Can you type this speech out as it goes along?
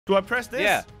Do I press this?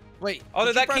 Yeah. Wait. Oh,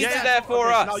 no, that keeps it Yes. there for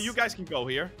Okay, us. Now you guys can go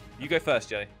here. You go first,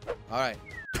 Jelly. All right.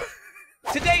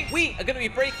 Today, we are going to be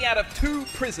breaking out of 2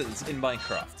 prisons in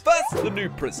Minecraft. First, the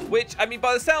noob prison, which, I mean,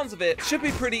 by the sounds of it, should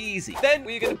be pretty easy. Then,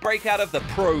 we're going to break out of the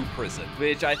pro prison,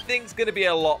 which I think is going to be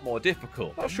a lot more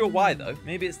difficult. Not sure why, though.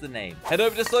 Maybe it's the name. Head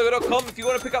over to Slogo.com if you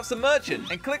want to pick up some merchant,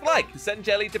 and click like to send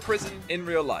Jelly to prison in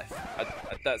real life.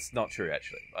 That's not true,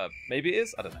 actually. Maybe it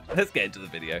is? I don't know. Let's get into the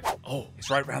video. Oh, it's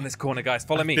right around this corner, guys.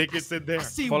 Follow me. I think it's in there.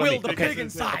 See Follow Will me. the pig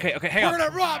inside. Okay, hang on. We're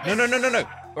gonna rob it. No.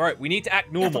 All right, we need to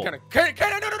act normal. No.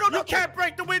 You can't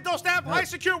break the window snap. I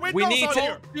secure windows We need on to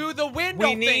here. Do the window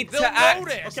We need thing. to act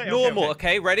Notice. Okay, normal,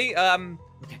 okay. okay? Ready?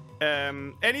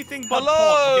 Anything but pork.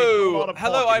 Hello! Pork.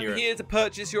 Hello, Pork I'm in here to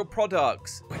purchase your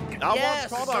products. I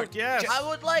Yes. want product, yes. I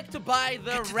would like to buy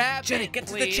the rabbit. Jenny, get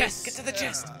to the please. chest. Get to the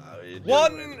chest.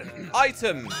 One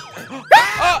item.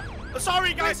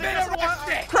 Sorry, guys.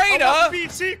 I Crainer! was being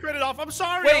secreted off. I'm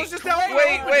sorry. I Wait, was just down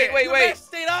wait. You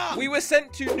messed it up. We were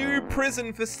sent to noob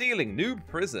prison for stealing. Noob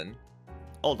prison?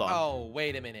 Hold on. Oh,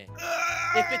 wait a minute.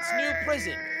 If it's new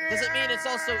prison, does it mean it's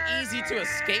also easy to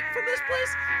escape from this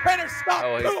place? Better stop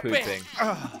Oh, he's pooping.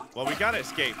 pooping. Well, we gotta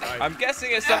escape, right? I'm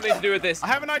guessing it's something to do with this I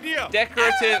have an idea.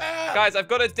 decorative... Guys, I've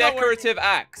got a decorative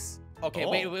axe. Okay, Oh.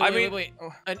 wait.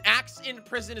 An axe in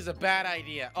prison is a bad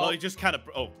idea. Oh, Well, you just kind of...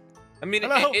 Oh. I mean,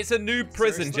 Hello? it's a noob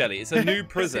prison, Seriously? Jelly. It's a noob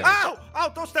prison. Ow! Ow,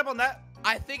 don't step on that.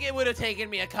 I think it would have taken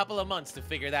me a couple of months to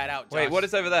figure that out, Josh. Wait, what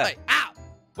is over there? Like, ow!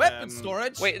 Weapon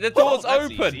storage. Wait, the door's that's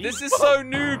open. easy. This is so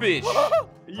noobish.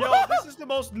 Yo, this is the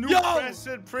most new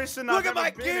prison Look I've at ever my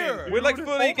been gear. in. We're like fully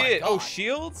Oh my geared. Oh, God.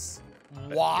 shields?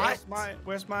 What?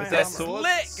 Where's my Is there armor? swords?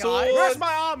 lit, guys. Swords? Where's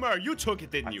my armor? You took it,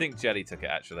 didn't I you? think Jelly took it,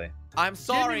 actually. I'm Give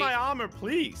sorry. me my armor,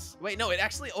 please. Wait, no, it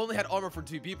actually only had armor for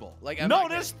 2 people. Like, No,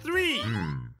 there's 3.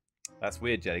 That's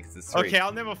weird, Jelly, because it's 3. Okay,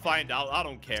 I'll never find out. I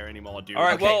don't care anymore, dude. All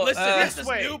right, Okay, well, listen, this is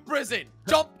way. new prison.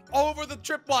 Jump over the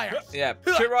tripwires. Yeah,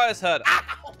 Tripwire's hurt.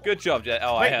 Good job, Jelly.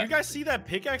 Oh, Wait, I you guys see that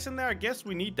pickaxe in there? I guess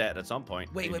we need that at some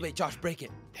point. Wait, Josh, break it.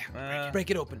 Uh,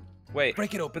 Break it open. Wait,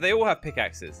 Break it open. but they all have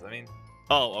pickaxes. I mean,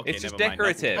 Oh, okay. it's just never mind.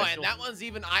 decorative. Oh, and that one's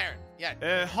even iron.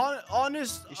 Yeah.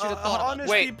 Honest, You should've thought about it.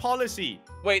 honesty Wait. policy.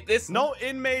 wait, this... No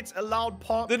inmates allowed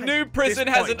The new prison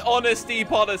has an honesty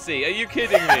policy. Are you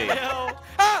kidding me?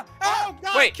 Oh,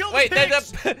 God, Wait, kill the wait,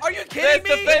 pigs. Are you there's kidding me?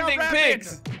 defending They are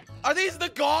pigs. Are these the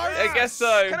guards? I guess so.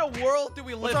 What kind of world do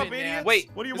we live up, in, man? idiots?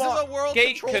 Wait, What do you This is want? a world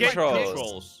Gate controlled Gate by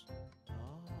controls.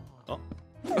 controls.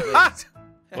 What?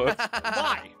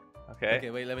 Why? Okay. Okay,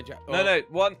 wait, let me try. No,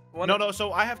 one. No,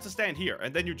 so I have to stand here,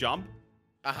 and then you jump,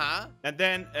 Uh-huh. and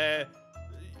then,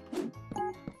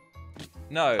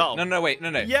 No, Oh. no, wait, no.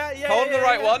 yeah. Hold the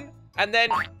right yeah. one, and then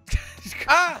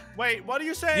Wait, what are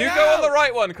you saying? you No. go on the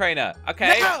right one, Crainer.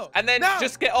 Okay, No. and then No.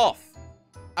 just get off.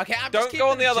 Okay, I'm Don't just go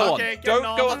on the other one. Okay, get Don't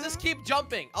on. go I'll on. just keep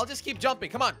jumping.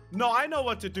 Come on. No, I know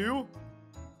what to do.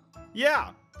 Yeah,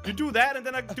 you do that, and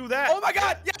then I do that. Oh my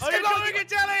God! Yes, Oh, you're doing it,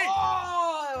 Jelly!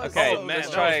 Oh, that was Okay, so man, let's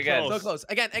close. try that was again. So close.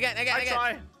 Again. I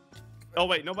try. Oh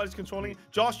wait, nobody's controlling it.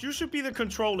 Josh, you should be the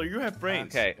controller. You have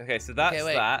brains. Okay, so that's Okay,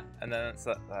 wait. that, and then that's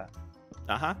that.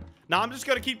 Now I'm just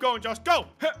gonna keep going, Josh. Go.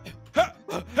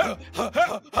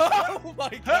 Oh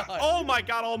my God! Oh my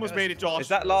God, I almost made it, Josh. Is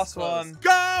that last close. one?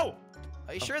 Go?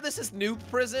 Are you sure this is new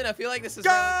prison? I feel like this is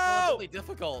Go! relatively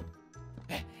difficult.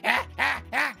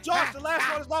 Josh, the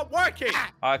last one is not working.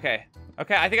 Okay,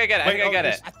 I think I get it. I think I get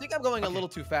it. I think I'm going a little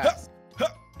too fast.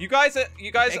 You guys.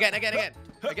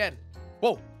 Again.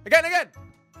 Whoa! Again.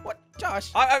 What,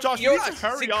 Josh? Josh, you need to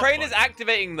hurry See, up, Crane is bud.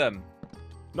 activating them.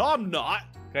 No, I'm not.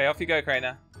 Okay, off you go,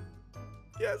 Crainer.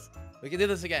 Yes. We can do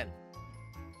this again.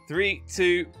 3,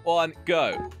 2, 1,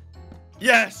 go.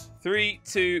 Yes. 3,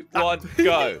 2, 1,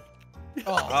 go.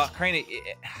 Oh, Crainer,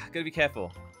 gotta be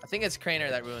careful. I think it's Crainer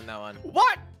that ruined that one.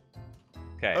 What?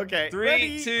 Okay. Okay, 3,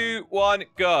 ready? 2, 1,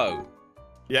 go.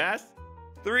 Yes.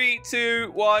 3,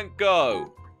 2, 1,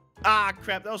 go. Ah,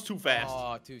 crap. That was too fast.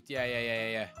 Oh, dude.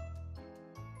 Yeah.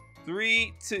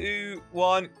 3, 2,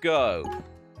 1, go.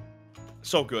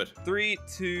 So good. 3,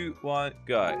 2, 1,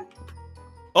 go.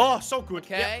 Oh, so good.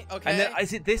 Okay. And then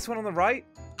is it this one on the right?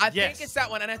 I Yes. think it's that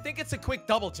one, and I think it's a quick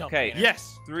double jump. Okay. Crainer.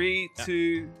 Yes. 3,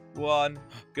 2, 1,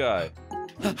 go.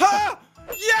 Ha!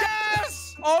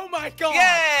 Yes! Oh my God! Yay!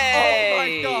 Oh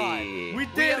my God! We We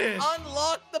did have it.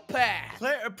 unlocked the path.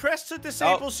 Press to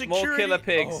disable Oh, security. more killer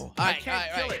pigs. All I right,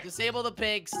 can't kill it. Disable the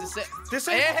pigs. Disable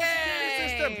the Hey!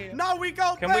 security system. Now we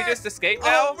go Can we back. just escape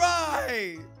now? All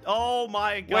right. Oh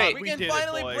my God. Wait. We we can did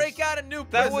finally it, boys. break out a new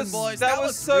That prison, was boys. that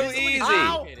was so reasonably easy.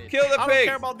 complicated. Kill the I don't care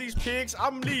pigs. about these pigs.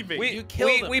 I'm leaving. You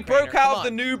killed them, we Crainer. broke out Come of the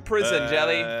on. new prison,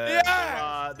 Jelly.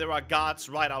 There are guards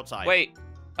right outside. Wait.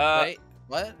 Wait,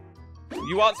 what?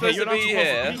 You aren't supposed You're to not be supposed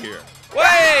here. to be here.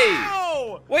 Wait!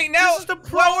 No! Wait, now This is the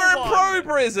pro well, we're in one.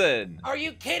 pro prison. Are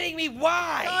you kidding me?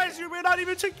 Why? Guys, we're not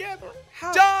even together.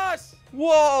 Josh!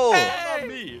 Whoa! Not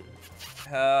me.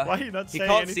 Why are you not He saying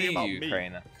can't anything see about you, me?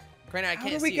 Crainer. Crainer, I How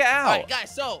can't do we see get you. out? All right,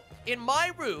 guys, so in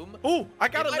my room. Oh, I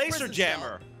got a in my laser prison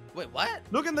jammer. cell- Wait, what?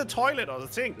 Look in the toilet or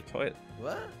the sink. The toilet.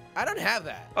 What? I don't have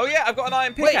that. Oh yeah, I've got an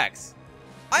iron Wait. pickaxe.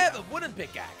 I have a wooden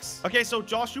pickaxe. Okay, so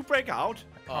Josh, you break out.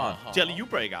 Can't. Jelly, you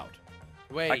break out.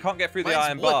 Wait. I can't get through the mine's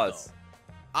iron wood, bars. though.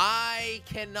 I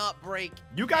cannot break.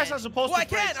 You guys are supposed Well, to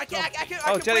break. I can. I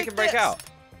Oh, can Jelly break can break this. out.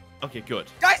 Okay, good.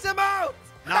 Guys, I'm out.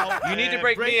 Now You need to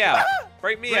break me out.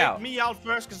 Break me Break out. me out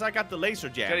first, because I got the laser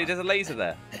jammer. Jelly, there's a laser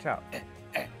there. Watch out.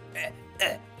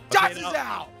 Josh Okay, is now-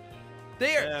 out.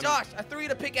 There, Um, Josh. I threw you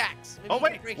the pickaxe. Maybe Oh, you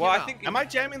can wait. break Well, him I think- out. Am I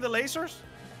jamming the lasers?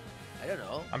 I don't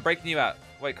know. I'm breaking you out.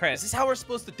 Wait, Crainer. Is this how we're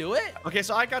supposed to do it? Okay,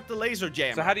 so I got the laser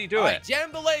jammer. So how do you do All it? right,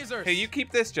 jam the lasers. Here, you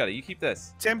keep this, Jelly. You keep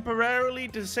this. Temporarily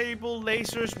disable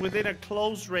lasers within a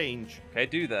close range. Okay,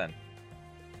 do then.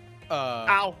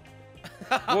 Ow.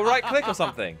 Well, right click or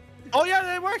something. Oh,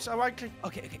 yeah, it works. I right click.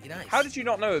 Okay, nice. How did you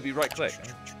not know it'd be right click?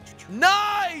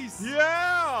 Nice.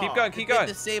 Yeah. Keep going, keep Been going.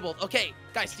 disabled. Okay,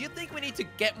 guys, do you think we need to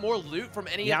get more loot from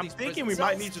any Yeah, of I'm these thinking prison we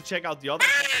might cells? need to check out the other.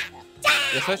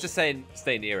 You're supposed to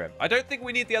stay near him. I don't think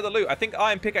we need the other loot. I think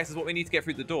iron pickaxe is what we need to get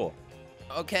through the door.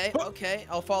 Okay,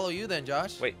 I'll follow you then,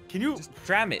 Josh. Wait, Can you, just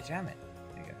jam it. There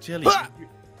you go. Jelly? Huh!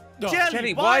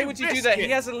 Jelly, why would you do that? He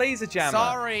has a laser jammer.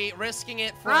 Sorry, risking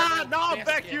it for. Ah, a no, I'm biscuit.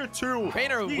 back here too.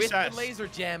 Crainer with the Jesus. laser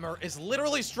jammer is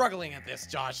literally struggling at this,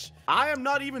 Josh. I am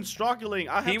not even struggling.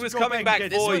 I have He to was go coming back back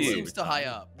and This get for one you. seems too high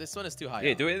up. This one is too high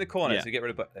Yeah, up. do it in the corner Yeah. to get rid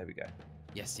of. There we go.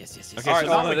 Yes. Okay, All right,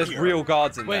 so now no, we're there's here. real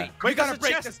guards in there. Wait, Wait, we gotta there's a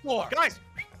break chest. this door. Guys,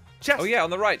 chest. Oh yeah, on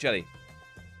the right, Jelly.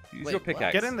 Use Wait, your what?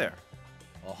 pickaxe. Get in there.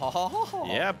 Oh.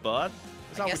 Yeah, bud.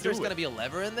 That's I how guess we there's do gonna it. be a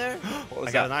lever in there. What was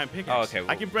I got that? an iron pickaxe. Oh, okay, I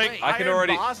well- can break Wait. I can iron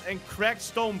already- bars and crack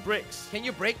stone bricks. Can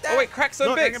you break that? Oh wait, crack some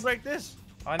Look, I bits. can break this.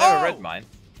 I never Oh! read mine.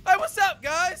 Hey, what's up,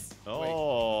 guys?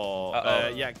 Oh. Uh-oh.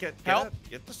 Yeah, get Help. it.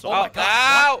 Get the Oh sword. my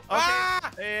God. Ow!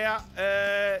 Okay.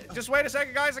 Yeah. Just wait a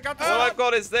second, guys. I got the All sword. I've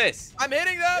got is this. I'm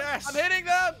hitting them. Yes. I'm hitting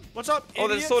them. What's up? Oh,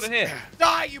 there's a idiots? sword in here.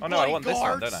 Die, you Oh no, I bloody want this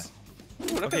one, guards. don't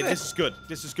I? Ooh, look Okay, at this is good.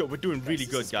 This is good. We're doing really This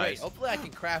good, is great. guys. Hopefully, I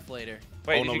can craft later.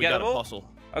 Wait, Oh did no, you we get got them a all? puzzle.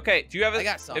 Okay, do you have I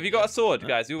got Have you got a sword, Huh?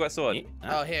 guys? You got a sword?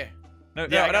 Oh, here. No,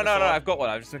 Yeah, I no, got no, a no, sword. I've got one.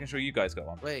 I'm just making sure you guys got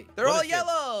one. Wait, they're What all is it?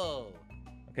 yellow.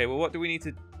 Okay, well, what do we need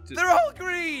to... They're all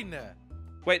green.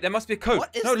 Wait, there must be a code.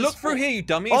 What is No, this look through for? here, you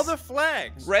dummies. Other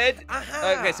flags. Red.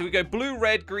 Aha. Okay, so we go blue,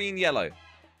 red, green, yellow.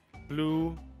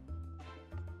 Blue.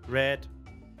 Red.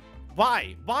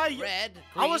 Why? Why? Red,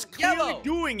 I was green, clearly yellow.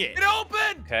 doing it. It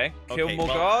open. Okay, kill Okay, more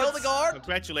well- guards. Kill the guard.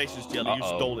 Congratulations, Jelly. You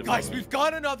Uh-oh. stole it. Guys, from me. we've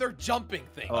got another jumping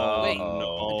thing. Oh, Wait,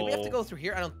 no. do we have to go through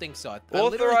here? I don't think so. I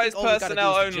literally think Authorized all we gotta do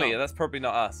personnel is to only. jump. That's probably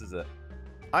not us, is it?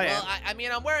 I am. Well, I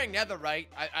mean, I'm wearing netherite.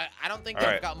 I don't think All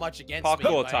they've right. got much against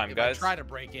Parkour me if time, if guys. I try to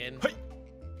break in. Hey.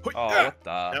 Hoi. Oh, Ah. what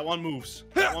the? That one moves.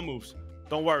 That one moves.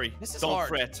 Don't worry. This is Don't hard.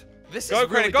 fret. This Go, is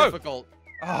really Crainer, go. difficult.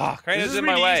 Ah, This Craner's is in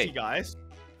really my way. easy, guys.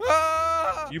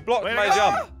 Ah! You blocked Way to my go.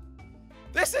 jump.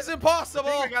 This is I impossible.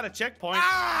 think we got a checkpoint.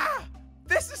 Ah!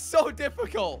 This is so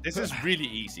difficult. This is really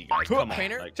easy, guys. Come on.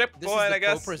 Crainer, Like- this is Checkpoint, the I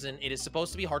guess. pro prison. It is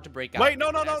supposed to be hard to break out. Wait, no.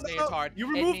 When I say it's hard, You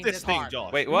it removed means this it's thing, hard.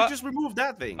 Josh. Wait, You what? just removed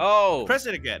that thing. Oh. Press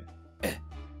it again.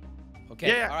 Okay,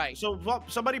 Yeah. all right. So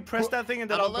somebody press that thing and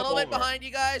then I'm a I'll little go bit over. behind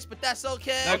you guys, but that's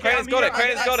okay. No, Okay, Craner's I'm got here. it.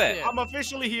 Craner's got it. I'm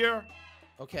officially here.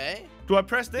 Okay. Do I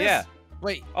press this? Yeah.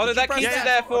 Wait. Oh, no, did you that press keeps Yeah. it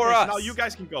there for Okay, so us. now you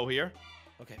guys can go here.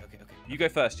 Okay. You go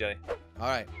first, Jelly. All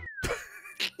right.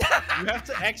 You have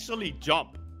to actually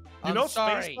jump. You I'm know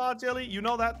sorry. spacebar, Jelly? You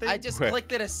know that thing? I just Where?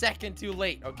 clicked it a second too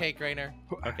late. Okay, Crainer.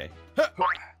 Okay.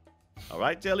 All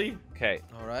right, Jelly. Okay.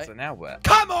 All right. So now where?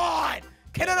 Come on!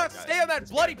 Can I not guys, stay on that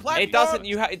bloody platform? It doesn't.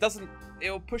 It doesn't.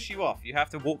 It'll push you off. You have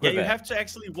to walk Yeah, with you it. have to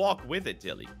actually walk with it,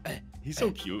 Jelly. He's so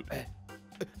cute.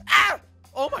 Ah!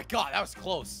 Oh my god, that was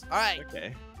close. All right.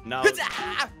 Okay. Now,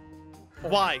 Ah!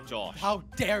 why, Josh? How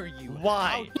dare you?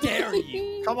 Why? How dare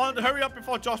you? Come on, hurry up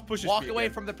before Josh pushes Walk me away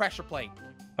again. from the pressure plate.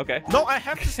 Okay. No, I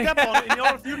have to step on it in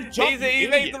order for you to jump. He you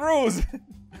made idiot. the rules.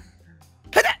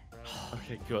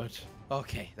 Okay, good.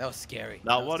 Okay, that was scary.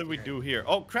 Now, That was what do we scary. do here?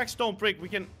 Oh, crack stone brick. We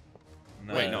can.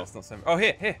 No, Wait, no. it's not so. Oh,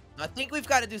 here. I think we've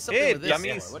got to do something Hey, with this.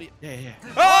 dummies. What do you... Yeah.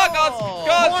 Oh, God! Oh.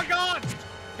 God! Oh, God!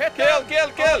 Hit Kill! them!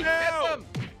 Kill! Oh, Hit them!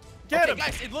 Get Okay, him!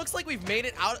 guys, it looks like we've made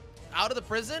it out of the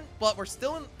prison, but we're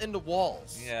still in the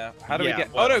walls. Yeah. How do we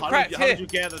get? well, Oh no, how cracks did you, how here. did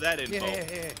you gather that info?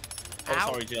 Yeah. Oh,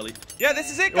 Ow. sorry, Jelly. Yeah, this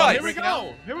is it, Well, guys. here we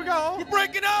go. Here we go. We're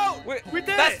breaking out. We did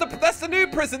That's it. that's the new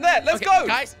prison there. Let's Okay, go.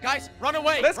 guys, run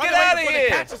away. Let's Run get away outta before here. They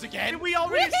catch us again. Did we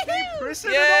already escape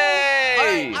prison? Yay! All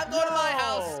right, I'm going to my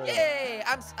house. No. Yay!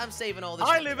 I'm saving all this.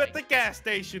 I for live the at the gas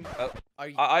station. Are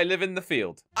you, I live in the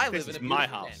field. I This live in is a my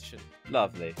beautiful house. mansion.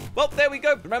 Lovely. Well, there we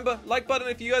go. Remember, like button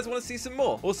if you guys want to see some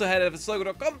more. Also, head over to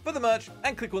slogo.com for the merch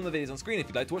and click on the videos on screen if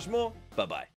you'd like to watch more. Bye-bye.